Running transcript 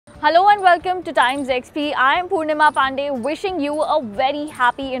Hello and welcome to TimesXP. I am Purnima Pandey, wishing you a very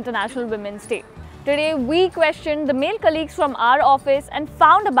happy International Women's Day. Today we questioned the male colleagues from our office and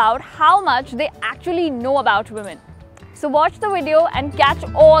found about how much they actually know about women. So watch the video and catch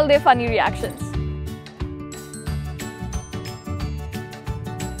all their funny reactions.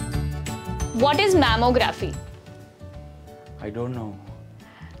 What is mammography? I don't know.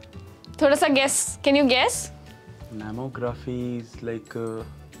 Thoda sa guess. Can you guess? Mammography is like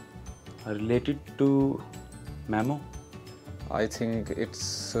related to mammo. I think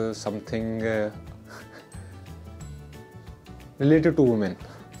it's something related to women.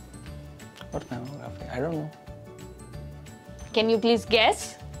 What mammography? I don't know. Can you please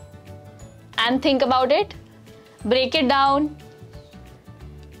guess? And think about it. Break it down.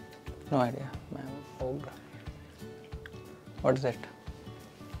 No idea. Mammography. What is it?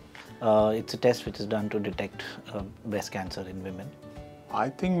 It's a test which is done to detect breast cancer in women. I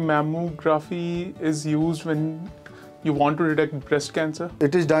think mammography is used when you want to detect breast cancer.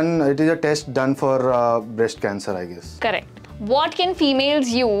 It is a test done for breast cancer, I guess. Correct. What can females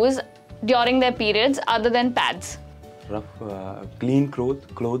use during their periods other than pads? Rough, clean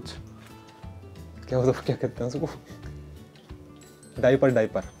clothes. क्या कहते हैं उसको?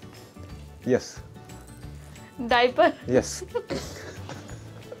 Diaper. Yes. Diaper? Yes.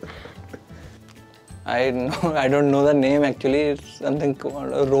 I don't know the name actually. It's something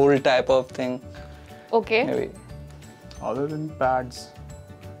called a roll type of thing. Okay. Maybe. Other than pads,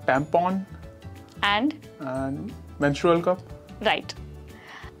 tampon And? menstrual cup. Right.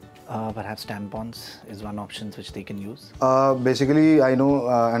 Perhaps tampons is one option which they can use. Basically, I know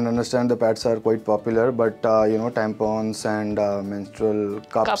and understand the pads are quite popular, but tampons and menstrual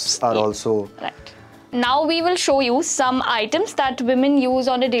cups are yeah. also. Right. Now we will show you some items that women use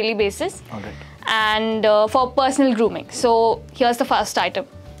on a daily basis. All right. And for personal grooming. So here's the first item.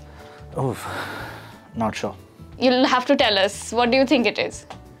 Oh, not sure. You'll have to tell us. What do you think it is?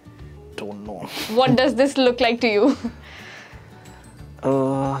 Don't know. What does this look like to you?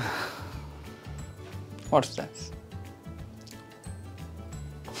 What's that?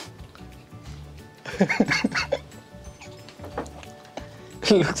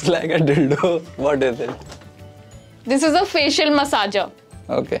 Looks like a dildo. What is it? This is a facial massager.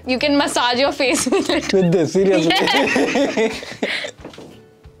 Okay. You can massage your face with it. With this, seriously?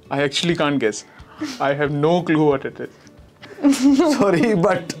 I actually can't guess. I have no clue what it is. Sorry,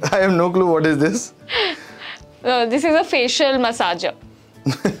 but I have no clue what is this. This is a facial massager.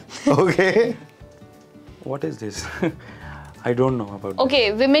 Okay. What is this? I don't know about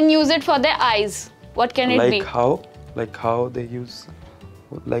Okay, women use it for their eyes. What can this. it be? Like how they use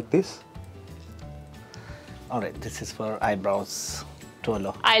like this? All right, this is for eyebrows.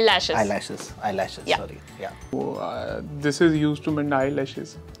 Twirler. Eyelashes. Eyelashes, Yeah. sorry. Yeah. This is used to mend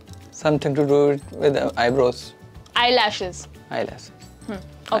eyelashes. Something to do with the eyebrows. Eyelashes. Eyelashes.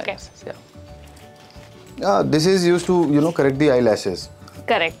 Okay. Eyelashes, yeah. This is used to, correct the eyelashes.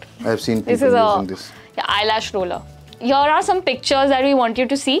 Correct. I have seen people This is using this. Yeah, eyelash roller. Here are some pictures that we want you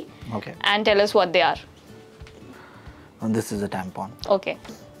to see. Okay. And tell us what they are. And this is a tampon. Okay.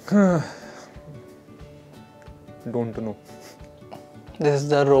 Don't know. This is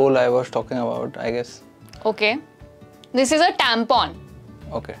the roll I was talking about, I guess. Okay. This is a tampon.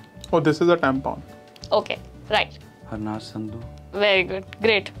 Okay. Oh, this is a tampon. Okay. Right. Harnas Sandhu. Very good.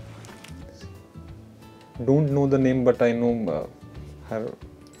 Great. Don't know the name, but I know her.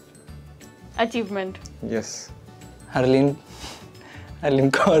 Achievement. Yes. Harleen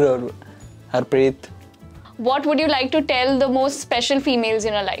Kaur or Harpreet. What would you like to tell the most special females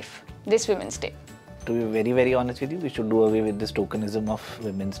in your life this Women's Day? To be very, very honest with you, we should do away with this tokenism of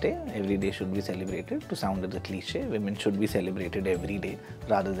Women's Day. Every day should be celebrated. To sound as a cliche, women should be celebrated every day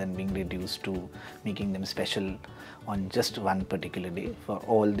rather than being reduced to making them special on just one particular day. For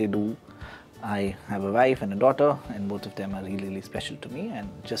all they do, I have a wife and a daughter, and both of them are really, really special to me. And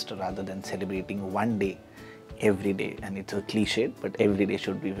just rather than celebrating one day, every day, and it's a cliche, but every day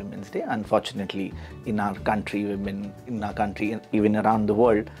should be Women's Day. Unfortunately, in our country, even around the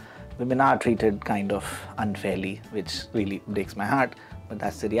world, women are treated kind of unfairly, which really breaks my heart. But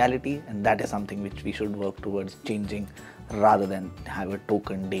that's the reality, and that is something which we should work towards changing rather than have a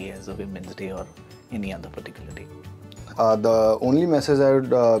token day as a Women's Day or any other particular day. The only message I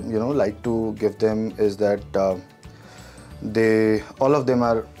would, like to give them is that all of them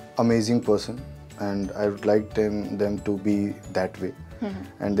are amazing person, and I would like them to be that way.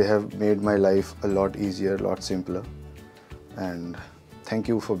 And they have made my life a lot easier, a lot simpler. And thank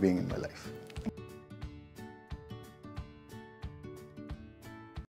you for being in my life.